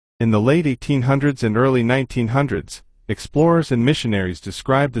In the late 1800s and early 1900s, explorers and missionaries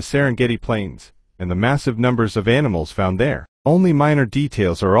described the Serengeti Plains and the massive numbers of animals found there. Only minor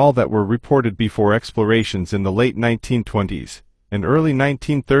details are all that were reported before explorations in the late 1920s and early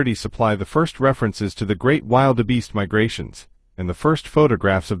 1930s supply the first references to the great wildebeest migrations and the first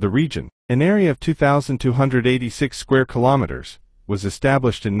photographs of the region. An area of 2,286 square kilometers was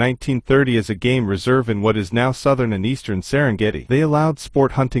established in 1930 as a game reserve in what is now southern and eastern Serengeti. They allowed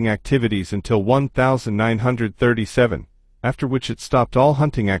sport hunting activities until 1937, after which it stopped all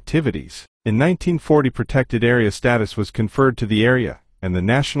hunting activities. In 1940, protected area status was conferred to the area, and the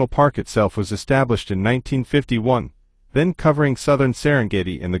national park itself was established in 1951, then covering southern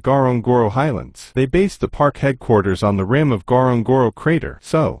Serengeti and the Ngorongoro Highlands. They based the park headquarters on the rim of Ngorongoro crater.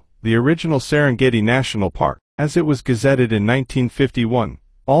 So, the original Serengeti National Park, as it was gazetted in 1951,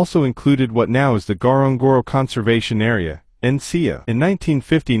 also included what now is the Ngorongoro Conservation Area, NCA. In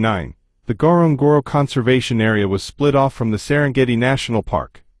 1959, the Ngorongoro Conservation Area was split off from the Serengeti National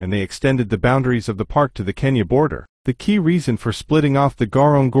Park, and they extended the boundaries of the park to the Kenya border. The key reason for splitting off the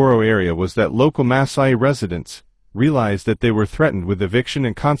Ngorongoro area was that local Maasai residents realized that they were threatened with eviction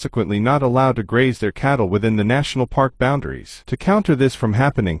and consequently not allowed to graze their cattle within the national park boundaries. To counter this from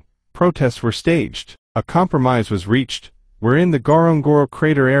happening, protests were staged. A compromise was reached, wherein the Ngorongoro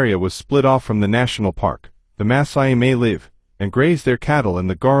crater area was split off from the national park. The Maasai may live and graze their cattle in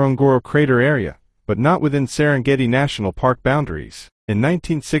the Ngorongoro crater area, but not within Serengeti National Park boundaries. In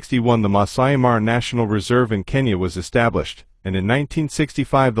 1961, the Masai Mara National Reserve in Kenya was established, and in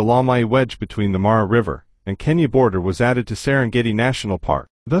 1965 the Lamai Wedge between the Mara River and Kenya border was added to Serengeti National Park,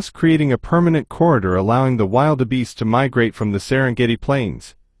 thus creating a permanent corridor allowing the wildebeest to migrate from the Serengeti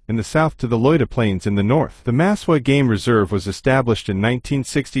Plains in the south to the Loita Plains in the north. The Maswa Game Reserve was established in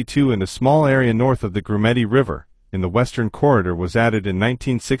 1962 and a small area north of the Grumeti River in the western corridor was added in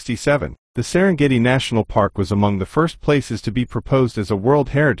 1967. The Serengeti National Park was among the first places to be proposed as a World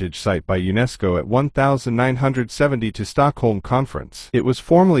Heritage Site by UNESCO at 1972 Stockholm Conference. It was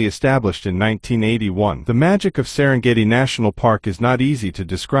formally established in 1981. The magic of Serengeti National Park is not easy to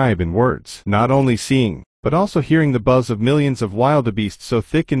describe in words. Not only seeing, but also hearing the buzz of millions of wildebeest so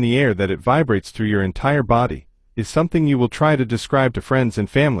thick in the air that it vibrates through your entire body is something you will try to describe to friends and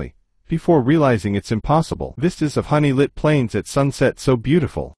family before realizing it's impossible. Vistas of honey-lit plains at sunset so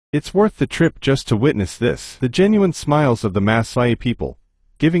beautiful. It's worth the trip just to witness this. The genuine smiles of the Maasai people,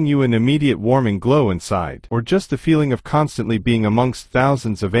 giving you an immediate warming glow inside, or just the feeling of constantly being amongst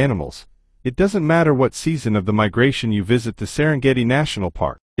thousands of animals. It doesn't matter what season of the migration you visit the Serengeti National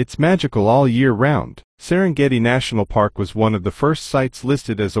Park. It's magical all year round. Serengeti National Park was one of the first sites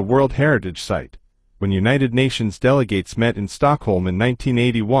listed as a World Heritage Site when United Nations delegates met in Stockholm in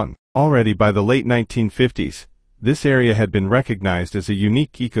 1981. Already by the late 1950s, this area had been recognized as a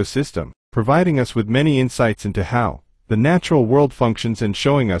unique ecosystem, providing us with many insights into how the natural world functions and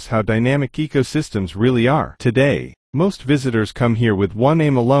showing us how dynamic ecosystems really are. Today, most visitors come here with one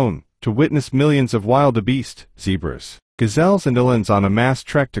aim alone: to witness millions of wildebeest, zebras, gazelles and elands on a mass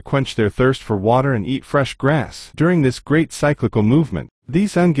trek to quench their thirst for water and eat fresh grass. During this great cyclical movement,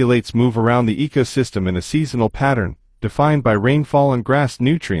 these ungulates move around the ecosystem in a seasonal pattern, defined by rainfall and grass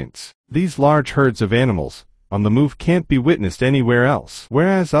nutrients. These large herds of animals on the move can't be witnessed anywhere else.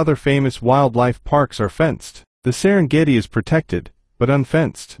 Whereas other famous wildlife parks are fenced, the Serengeti is protected, but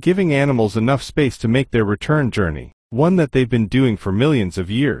unfenced, giving animals enough space to make their return journey, one that they've been doing for millions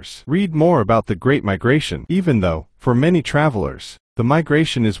of years. Read more about the Great Migration. Even though, for many travelers, the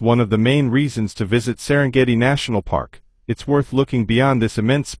migration is one of the main reasons to visit Serengeti National Park, it's worth looking beyond this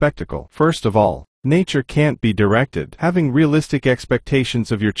immense spectacle. First of all, nature can't be directed. Having realistic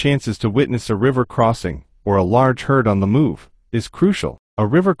expectations of your chances to witness a river crossing, or a large herd on the move, is crucial. A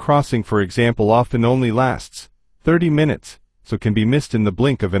river crossing, for example, often only lasts 30 minutes, so can be missed in the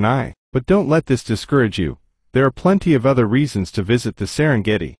blink of an eye. But don't let this discourage you. There are plenty of other reasons to visit the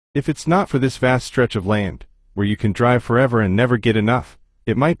Serengeti. If it's not for this vast stretch of land, where you can drive forever and never get enough,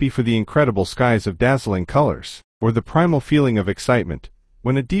 it might be for the incredible skies of dazzling colors, or the primal feeling of excitement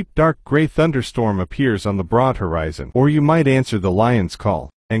when a deep dark gray thunderstorm appears on the broad horizon. Or you might answer the lion's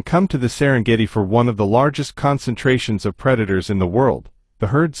call and come to the Serengeti for one of the largest concentrations of predators in the world. The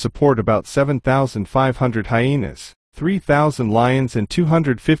herds support about 7,500 hyenas, 3,000 lions and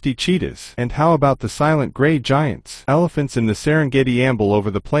 250 cheetahs. And how about the silent gray giants? Elephants in the Serengeti amble over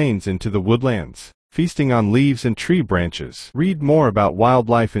the plains into the woodlands, feasting on leaves and tree branches. Read more about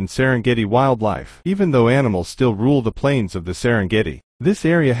wildlife in Serengeti wildlife. Even though animals still rule the plains of the Serengeti, this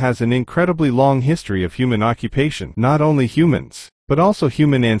area has an incredibly long history of human occupation. Not only humans, but also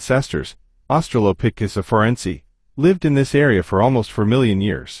human ancestors. Australopithecus afarense lived in this area for almost 4 million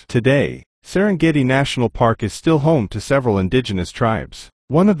years. Today, Serengeti National Park is still home to several indigenous tribes.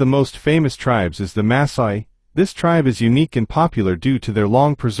 One of the most famous tribes is the Maasai. This tribe is unique and popular due to their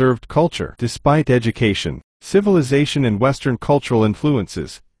long-preserved culture. Despite education, civilization and Western cultural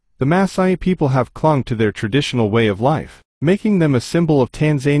influences, the Maasai people have clung to their traditional way of life, making them a symbol of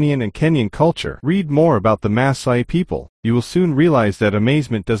Tanzanian and Kenyan culture. Read more about the Maasai people. You will soon realize that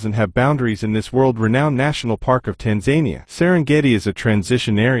amazement doesn't have boundaries in this world-renowned National Park of Tanzania. Serengeti is a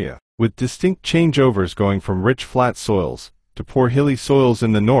transition area, with distinct changeovers going from rich flat soils to poor hilly soils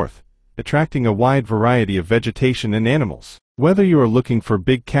in the north, attracting a wide variety of vegetation and animals. Whether you are looking for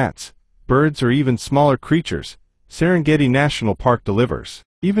big cats, birds or even smaller creatures, Serengeti National Park delivers.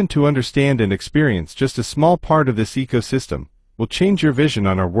 Even to understand and experience just a small part of this ecosystem will change your vision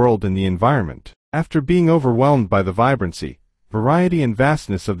on our world and the environment. After being overwhelmed by the vibrancy, variety and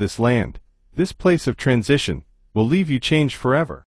vastness of this land, this place of transition will leave you changed forever.